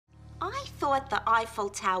I thought the Eiffel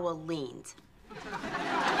Tower leaned.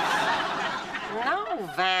 No,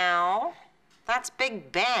 Val. That's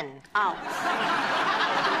Big Ben. Oh.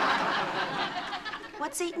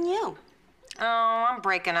 What's eating you? Oh, I'm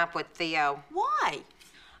breaking up with Theo. Why?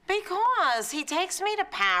 Because he takes me to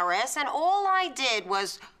Paris, and all I did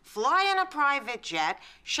was fly in a private jet,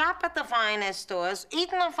 shop at the finest stores,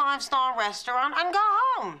 eat in a five-star restaurant, and go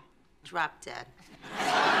home. Drop dead.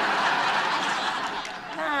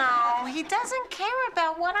 No, he doesn't care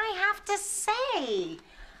about what I have to say.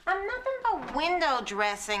 I'm nothing but window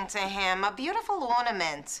dressing to him, a beautiful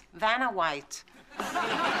ornament. Vanna White.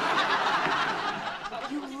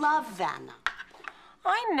 You love Vanna.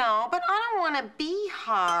 I know, but I don't want to be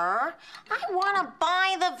her. I want to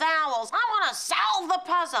buy the vowels. I want to solve the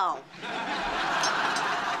puzzle.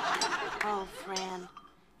 Oh, Fran,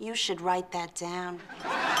 you should write that down.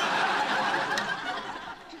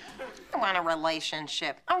 I want a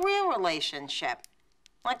relationship, a real relationship,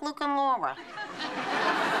 like Luke and Laura.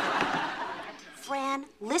 Fran,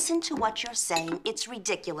 listen to what you're saying. It's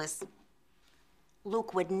ridiculous.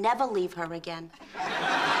 Luke would never leave her again.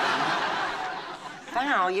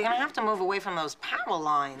 Val, you're gonna have to move away from those power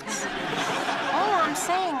lines. All I'm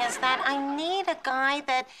saying is that I need a guy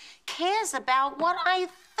that cares about what I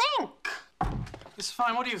think. It's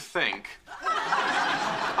fine. What do you think?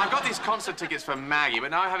 I've got these concert tickets for Maggie,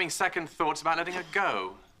 but now I'm having second thoughts about letting her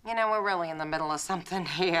go. You know, we're really in the middle of something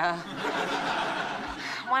here.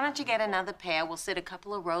 Why don't you get another pair? We'll sit a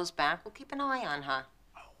couple of rows back. We'll keep an eye on her.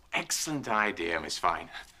 Oh, excellent idea, Miss Fine.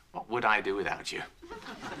 What would I do without you?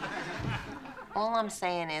 All I'm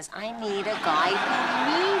saying is I need a guy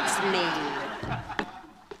who needs me.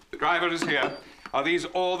 The driver is here. Are these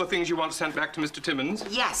all the things you want sent back to Mr. Timmons?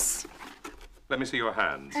 Yes. Let me see your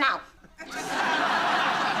hands. No.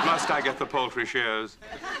 Must I get the poultry shears?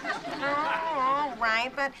 Oh, all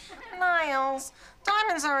right, but Niles,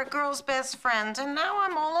 diamonds are a girl's best friend, and now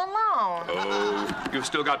I'm all alone. Oh, you've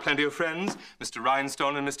still got plenty of friends. Mr.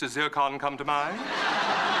 Rhinestone and Mr. Zircon come to mind.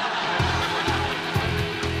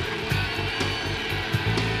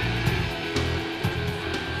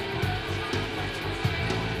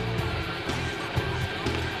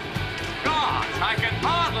 I can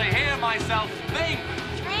hardly hear myself think.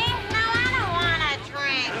 Drink? No, I don't want to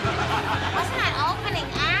drink. Wasn't that opening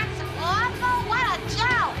act awful? What a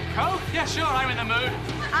joke. Coke? Yeah, sure, I'm in the mood.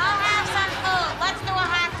 I'll have some food. Let's do a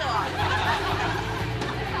hot dog.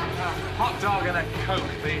 Hot dog and a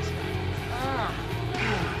Coke, please.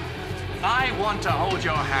 I want to hold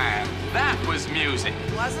your hand. That was music.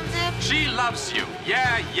 Wasn't it? She loves you.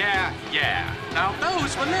 Yeah, yeah, yeah. Now,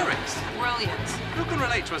 those were lyrics. Brilliant. Who can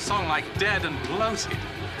relate to a song like Dead and Bloated?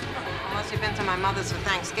 Unless you've been to my mother's for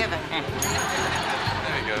Thanksgiving. There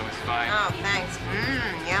you go, Miss Fine. Oh, thanks.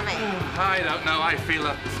 Yummy. I don't know. I feel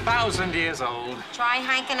 1,000 years old. Try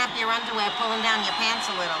hiking up your underwear, pulling down your pants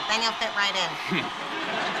a little. Then you'll fit right in.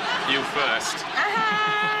 You first.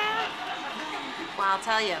 Well, I'll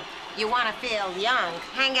tell you. You want to feel young,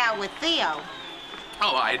 hang out with Theo.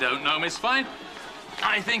 Oh, I don't know, Miss Fine.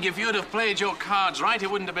 I think if you'd have played your cards right, it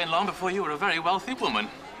wouldn't have been long before you were a very wealthy woman.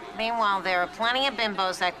 Meanwhile, there are plenty of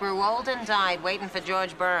bimbos that grew old and died waiting for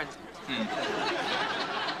George Burns.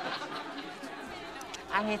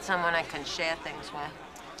 I need someone I can share things with.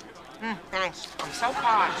 Thanks. I'm so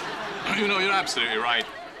parched. You know, you're absolutely right.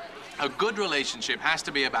 A good relationship has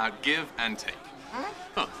to be about give and take.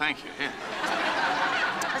 Oh, thank you. Here.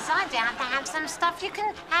 Besides, you have to have some stuff you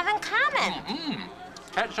can have in common.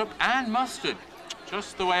 Ketchup and mustard.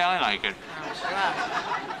 Just the way I like it. Oh, sure.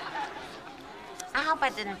 I hope I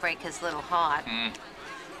didn't break his little heart.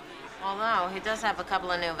 Although, he does have a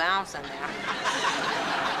couple of new valves in there.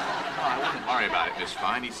 Oh, I wouldn't worry about it, Miss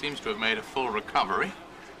Fine. He seems to have made a full recovery.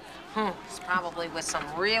 It's probably with some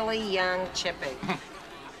really young chippy.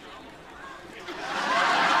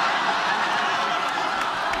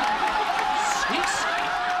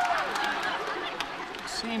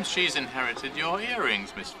 Seems she's inherited your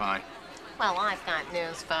earrings, Miss Fine. Well, I've got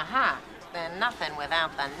news for her. They're nothing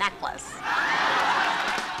without the necklace.